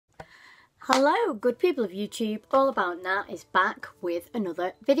Hello good people of YouTube, All About Nat is back with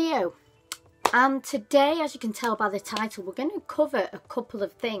another video. And today, as you can tell by the title, we're going to cover a couple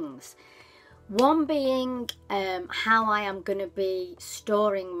of things. One being how I am going to be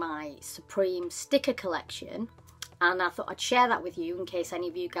storing my Supreme sticker collection. And I thought I'd share that with you in case any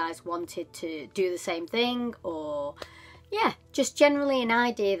of you guys wanted to do the same thing, or yeah, just generally an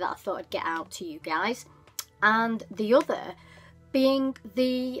idea that I thought I'd get out to you guys. And the other being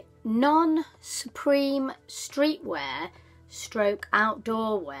the non-Supreme streetwear stroke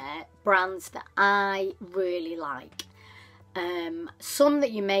outdoor wear brands that I really like. Some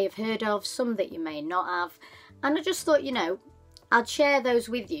that you may have heard of, some that you may not have, and I just thought, you know, I'd share those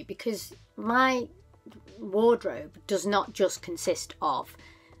with you because my wardrobe does not just consist of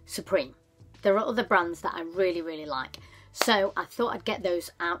Supreme. There are other brands that I really like, so I thought I'd get those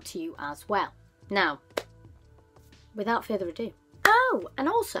out to you as well. Now, without further ado, oh, and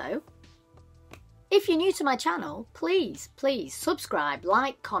also, if you're new to my channel, please subscribe,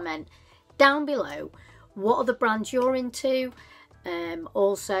 like, comment down below what other brands you're into,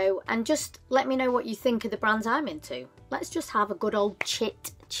 also, and just let me know what you think of the brands I'm into. Let's just have a good old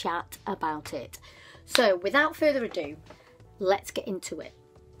chit chat about it. So without further ado, let's get into it.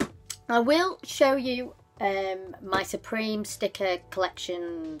 I will show you my Supreme sticker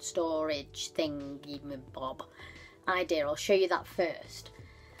collection storage thingy bob idea. I'll show you that first.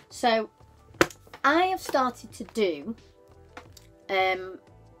 So I have started to do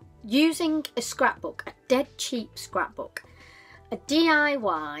using a scrapbook, a dead cheap scrapbook, a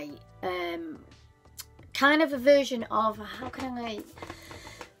DIY kind of a version of, how can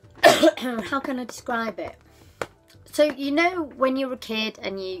I describe it? So you know when you were a kid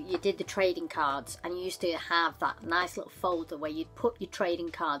and you did the trading cards, and you used to have that nice little folder where you'd put your trading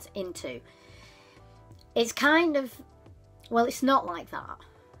cards into. It's kind of, well, it's not like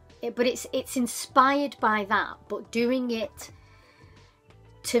that, but it's inspired by that, but doing it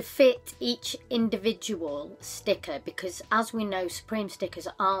to fit each individual sticker, because as we know, Supreme stickers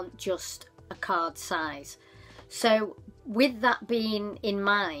aren't just a card size. So with that being in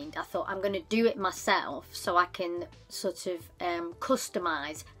mind, I thought I'm going to do it myself so I can sort of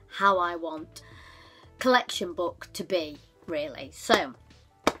customise how I want collection book to be, really. So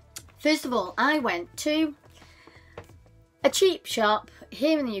first of all, I went to a cheap shop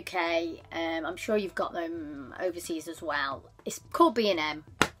here in the UK. I'm sure you've got them overseas as well. It's called B&M,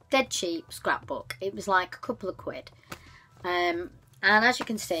 dead cheap scrapbook. It was like a couple of quid. And as you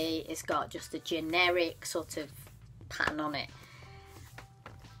can see, it's got just a generic sort of pattern on it.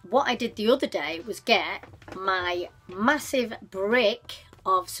 What I did the other day was get my massive brick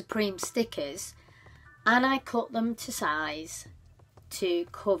of Supreme stickers and I cut them to size to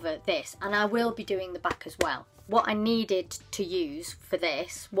cover this, and I will be doing the back as well. What I needed to use for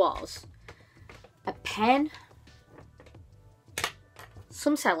this was a pen,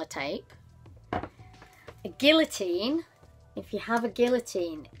 some sellotape, a guillotine. If you have a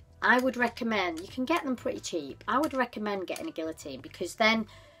guillotine, I would recommend, you can get them pretty cheap, I would recommend getting a guillotine, because then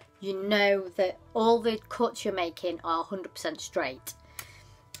you know that all the cuts you're making are 100% straight.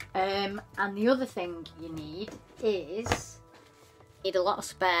 And the other thing you need is, a lot of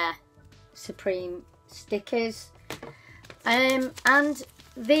spare Supreme stickers, and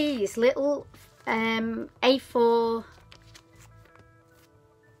these little A4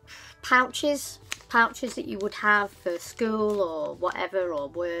 pouches that you would have for school or whatever, or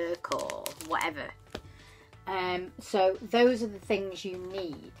work or whatever. So those are the things you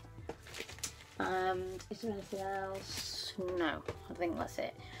need. And is there anything else? No, I think that's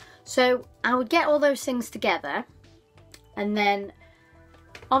it. So I would get all those things together, and then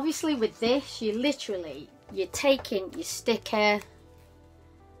obviously with this, you're taking your sticker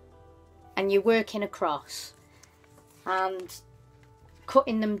and you're working across and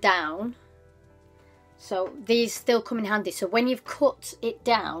cutting them down. So these still come in handy. So when you've cut it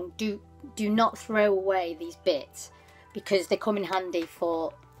down, do not throw away these bits, because they come in handy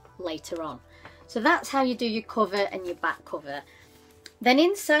for later on. So that's how you do your cover and your back cover. Then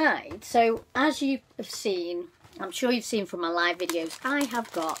inside, so as you have seen, I'm sure you've seen from my live videos, I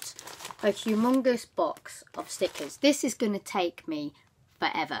have got a humongous box of stickers. This is going to take me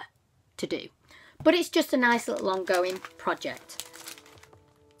forever to do, but it's just a nice little ongoing project.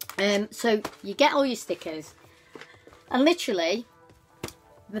 So you get all your stickers, and literally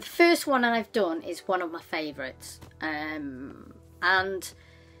the first one I've done is one of my favourites, and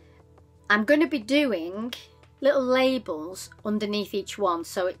I'm going to be doing little labels underneath each one,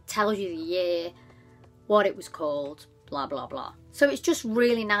 so it tells you the year, what it was called, blah blah blah. So it's just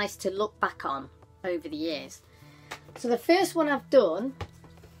really nice to look back on over the years. So the first one I've done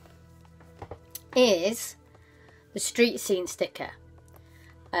is the street scene sticker.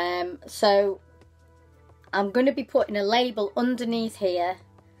 So I'm going to be putting a label underneath here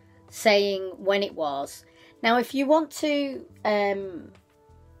saying when it was. Now if you want to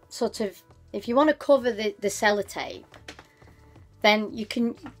if you want to cover the sellotape, then you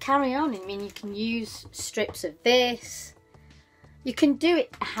can carry on. I mean, you can use strips of this. You can do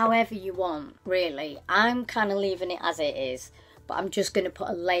it however you want, really. I'm kind of leaving it as it is, but I'm just going to put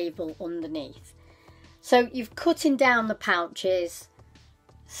a label underneath. So you've cutting down the pouches,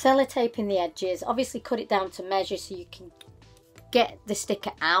 sellotaping the edges, obviously cut it down to measure so you can get the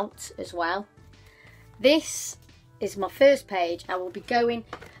sticker out as well. This is my first page. I won't be doing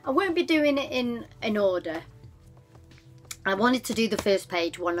it in order. I wanted to do the first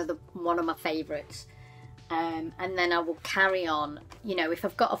page, one of my favourites, and then I will carry on. You know, if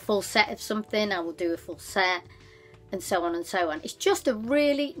I've got a full set of something, I will do a full set, and so on and so on. It's just a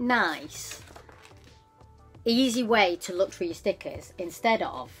really nice, easy way to look through your stickers instead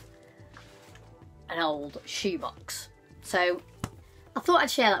of an old shoebox. So I thought I'd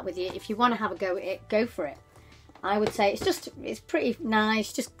share that with you. If you want to have a go at it, go for it. I would say it's pretty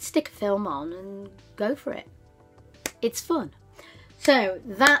nice. Just stick a film on and go for it. It's fun. So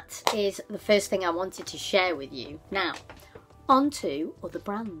that is the first thing I wanted to share with you. Now, on to other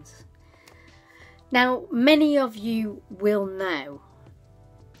brands. Now, many of you will know,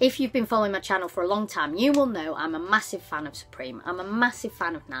 if you've been following my channel for a long time, you will know I'm a massive fan of Supreme. I'm a massive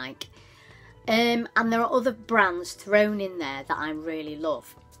fan of Nike. And there are other brands thrown in there that I really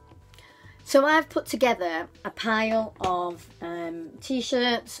love. So I've put together a pile of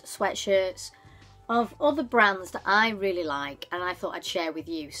t-shirts, sweatshirts, of other brands that I really like, and I thought I'd share with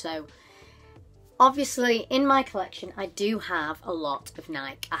you. So obviously in my collection I do have a lot of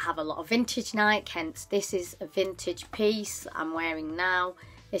Nike. I have a lot of vintage Nike, hence this is a vintage piece that I'm wearing now.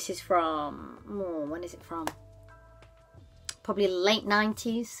 This is from, when is it from? Probably late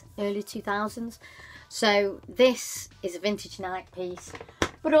 90s, early 2000s. So this is a vintage Nike piece,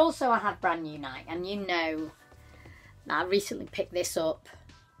 but also I have brand new Nike, and you know I recently picked this up.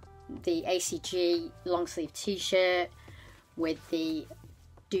 The ACG long sleeve t-shirt with the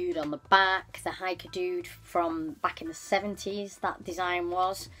dude on the back, the hiker dude from back in the 70s, that design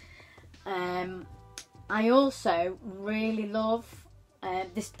was. I also really love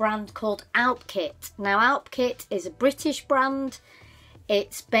this brand called Alpkit. Now Alpkit is a British brand.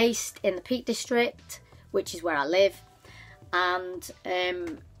 It's based in the Peak District, which is where I live, and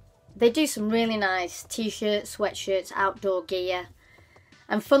they do some really nice t-shirts, sweatshirts, outdoor gear.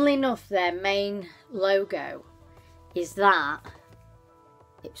 And funnily enough, their main logo is that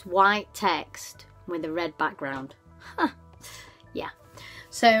it's white text with a red background. Yeah.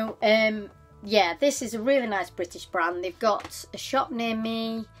 So, yeah, this is a really nice British brand. They've got a shop near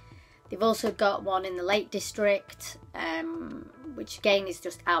me. They've also got one in the Lake District, which again is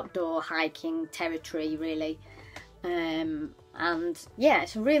just outdoor hiking territory, really. And yeah,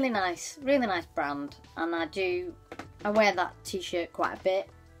 it's a really nice brand, and I wear that t-shirt quite a bit.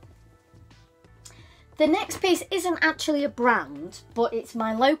 The next piece isn't actually a brand, but it's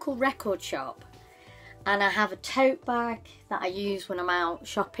my local record shop, and I have a tote bag that I use when I'm out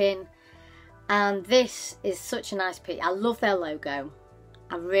shopping, and this is such a nice piece. I love their logo.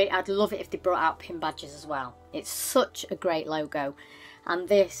 I'd love it if they brought out pin badges as well. It's such a great logo, and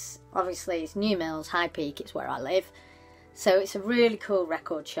this obviously is New Mills, High Peak, it's where I live, so it's a really cool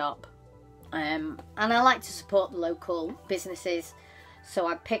record shop. And I like to support the local businesses, so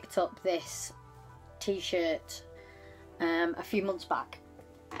I picked up this t-shirt a few months back.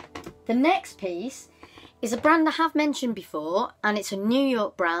 The next piece is a brand I have mentioned before, and it's a New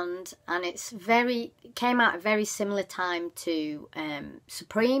York brand, and it came out at a very similar time to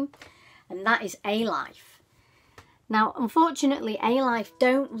Supreme, and that is A-Life. Now, unfortunately, A-Life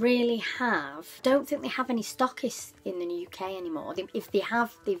don't think they have any stockists in the UK anymore. If they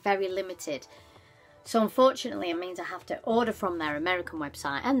have, they're very limited. So unfortunately, it means I have to order from their American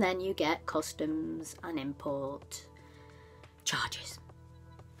website, and then you get customs and import charges,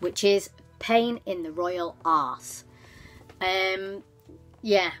 which is pain in the royal arse.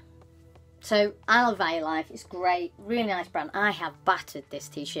 Yeah. So I love A-Life, it's great, really nice brand. I have battered this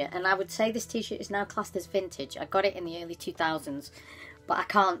t-shirt, and I would say this t-shirt is now classed as vintage. I got it in the early 2000s, but I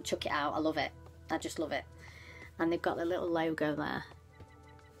can't chuck it out. I love it. I just love it. And they've got the little logo there.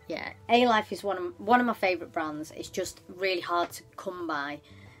 Yeah, A-Life is one of my favourite brands. It's just really hard to come by.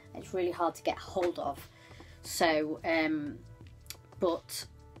 It's really hard to get hold of. So, but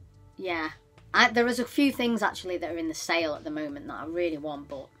yeah, there is a few things actually that are in the sale at the moment that I really want,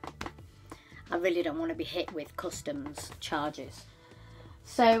 but I really don't want to be hit with customs charges.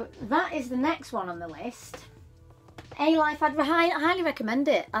 So that is the next one on the list. A-Life, I'd highly recommend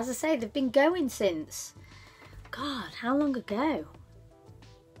it. As I say, they've been going since, God, how long ago?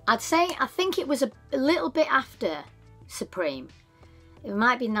 I think it was a little bit after Supreme. It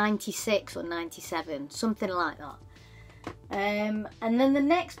might be 96 or 97, something like that. And then the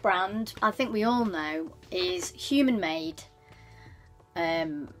next brand, I think we all know, is Human Made.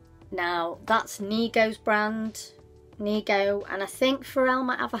 Now, that's Nigo's brand. Nigo, and I think Pharrell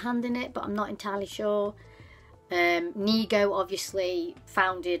might have a hand in it, but I'm not entirely sure. Nigo obviously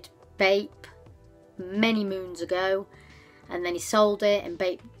founded Bape many moons ago, and then he sold it, and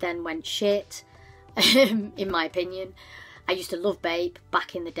Bape then went shit, in my opinion. I used to love Bape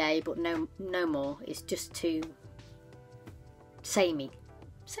back in the day, but no more. It's just too samey.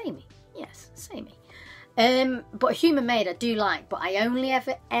 Yes, samey. But Human Made I do like, but I only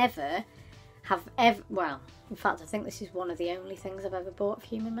ever well, in fact, I think this is one of the only things I've ever bought of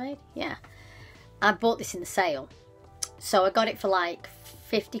Human Made. Yeah. I bought this in the sale. So I got it for like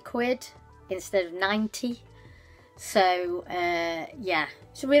 50 quid instead of 90. So, yeah.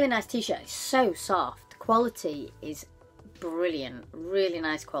 It's a really nice t-shirt. It's so soft. Quality is brilliant. Really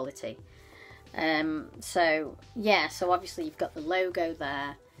nice quality. So, yeah. So obviously you've got the logo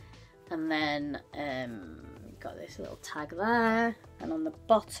there. And then you've got this little tag there. And on the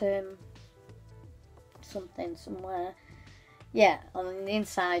bottom, something somewhere. Yeah, on the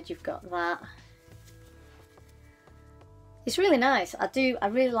inside you've got that. It's really nice. I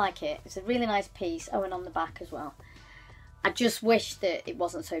really like it. It's a really nice piece. Oh, and on the back as well. I just wish that it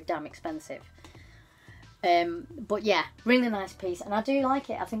wasn't so damn expensive. But yeah, really nice piece. And I do like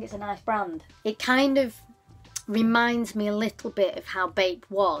it. I think it's a nice brand. It kind of reminds me a little bit of how Bape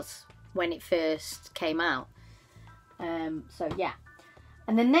was when it first came out. So yeah.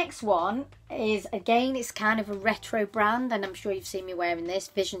 And the next one is, again, it's kind of a retro brand, and I'm sure you've seen me wearing this,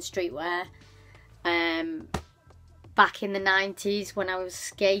 Vision Streetwear. Back in the 90s when I was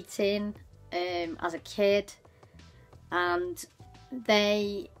skating as a kid, and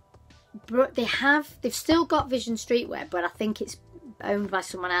they've still got Vision Streetwear, but I think it's owned by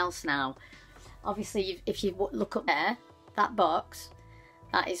someone else now. Obviously, if you look up there, that box,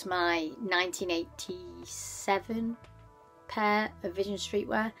 that is my 1987 pair of Vision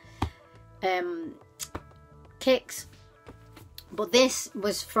Streetwear kicks. But this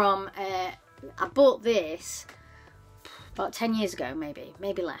was from, I bought this about 10 years ago,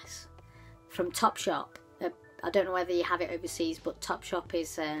 maybe less, from Topshop. I don't know whether you have it overseas, but Topshop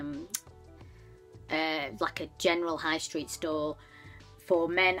is like a general high street store for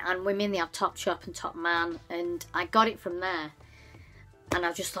men and women. They have Topshop and Top Man, and I got it from there. And I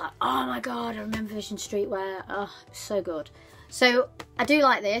was just like, oh my God, I remember Vision Streetwear. Oh, so good. So I do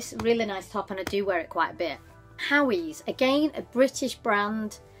like this, really nice top, and I do wear it quite a bit. Howie's, again, a British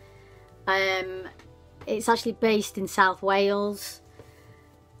brand. It's actually based in South Wales.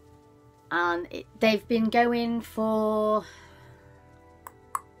 And they've been going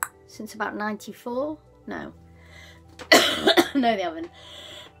since about 94? No. No, they haven't.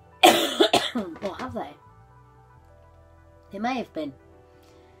 Or have they? They may have been.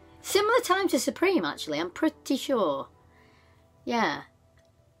 Similar time to Supreme, actually, I'm pretty sure. Yeah.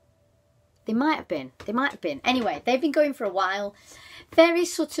 They might have been. Anyway, they've been going for a while. Very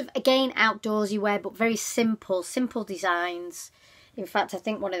sort of, again, outdoorsy wear, but very simple designs. In fact, I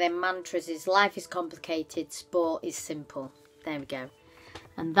think one of their mantras is, life is complicated, sport is simple. There we go.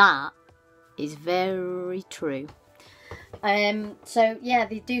 And that is very true. So yeah,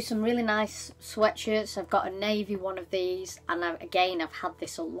 they do some really nice sweatshirts. I've got a navy one of these, and I've had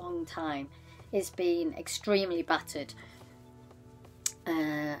this a long time. It's been extremely battered.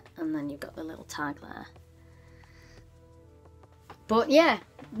 And then you've got the little tag there. But yeah,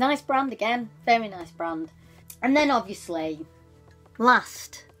 nice brand again, very nice brand. And then obviously,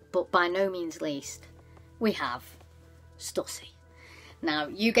 last but by no means least, we have Stussy. Now,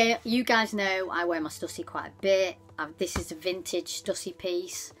 you guys know I wear my Stussy quite a bit. This is a vintage Stussy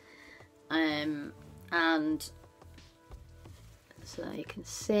piece. And so you can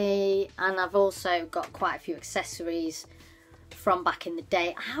see. And I've also got quite a few accessories from back in the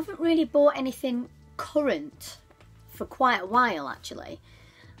day. I haven't really bought anything current for quite a while, actually.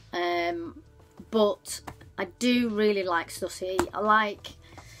 But I do really like Stussy. I like,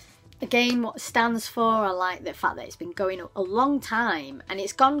 again, what it stands for. I like the fact that it's been going a long time, and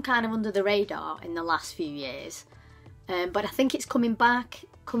it's gone kind of under the radar in the last few years. But I think it's coming back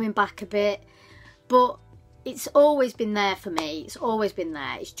a bit. But it's always been there for me. It's always been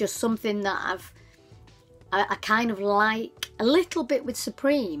there. It's just something that I kind of like a little bit with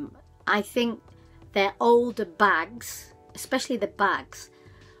Supreme. I think their older bags especially the bags,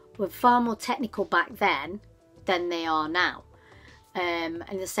 were far more technical back then than they are now. And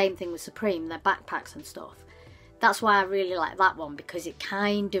the same thing with Supreme, their backpacks and stuff. That's why I really like that one, because it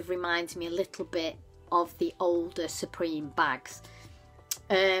kind of reminds me a little bit of the older Supreme bags.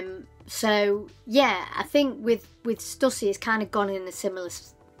 So yeah, I think with Stussy it's kind of gone in a similar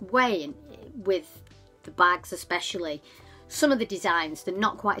way with the bags, especially. Some of the designs, they're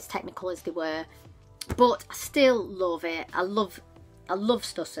not quite as technical as they were, but I still love it. I love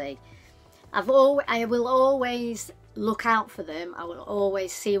Stussy. I will always look out for them. I will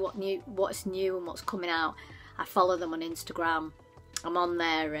always see what's new and what's coming out. I follow them on Instagram. I'm on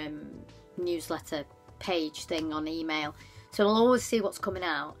their newsletter page thing on email, so I'll always see what's coming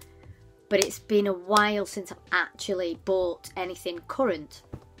out. But it's been a while since I've actually bought anything current.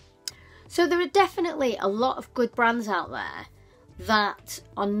 So there are definitely a lot of good brands out there that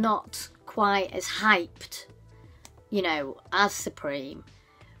are not quite as hyped, you know, as Supreme.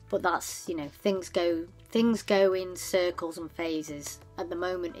 But that's, you know, things go in circles and phases. At the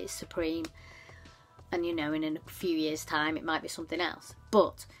moment it's Supreme, and you know, in a few years' time it might be something else.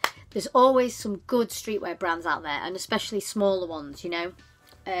 But there's always some good streetwear brands out there, and especially smaller ones, you know.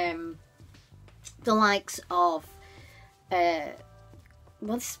 The likes of, well,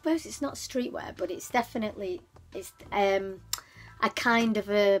 I suppose it's not streetwear, but it's definitely, it's a kind of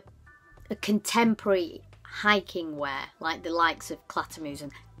a contemporary hiking wear, like the likes of Clatamus,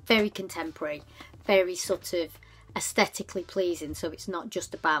 and very contemporary, very sort of aesthetically pleasing. So it's not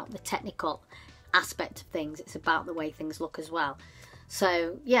just about the technical aspect of things, it's about the way things look as well.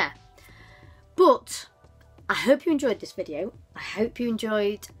 So yeah, but I hope you enjoyed this video. I hope you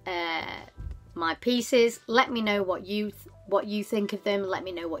enjoyed my pieces. Let me know what you think of them. Let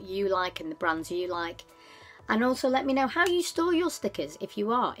me know what you like and the brands you like, and also let me know how you store your stickers if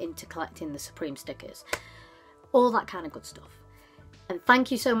you are into collecting the Supreme stickers, all that kind of good stuff. And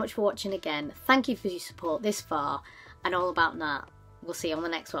thank you so much for watching again. Thank you for your support this far, and All About Nat. We'll see you on the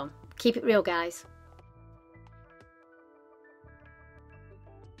next one. Keep it real, guys.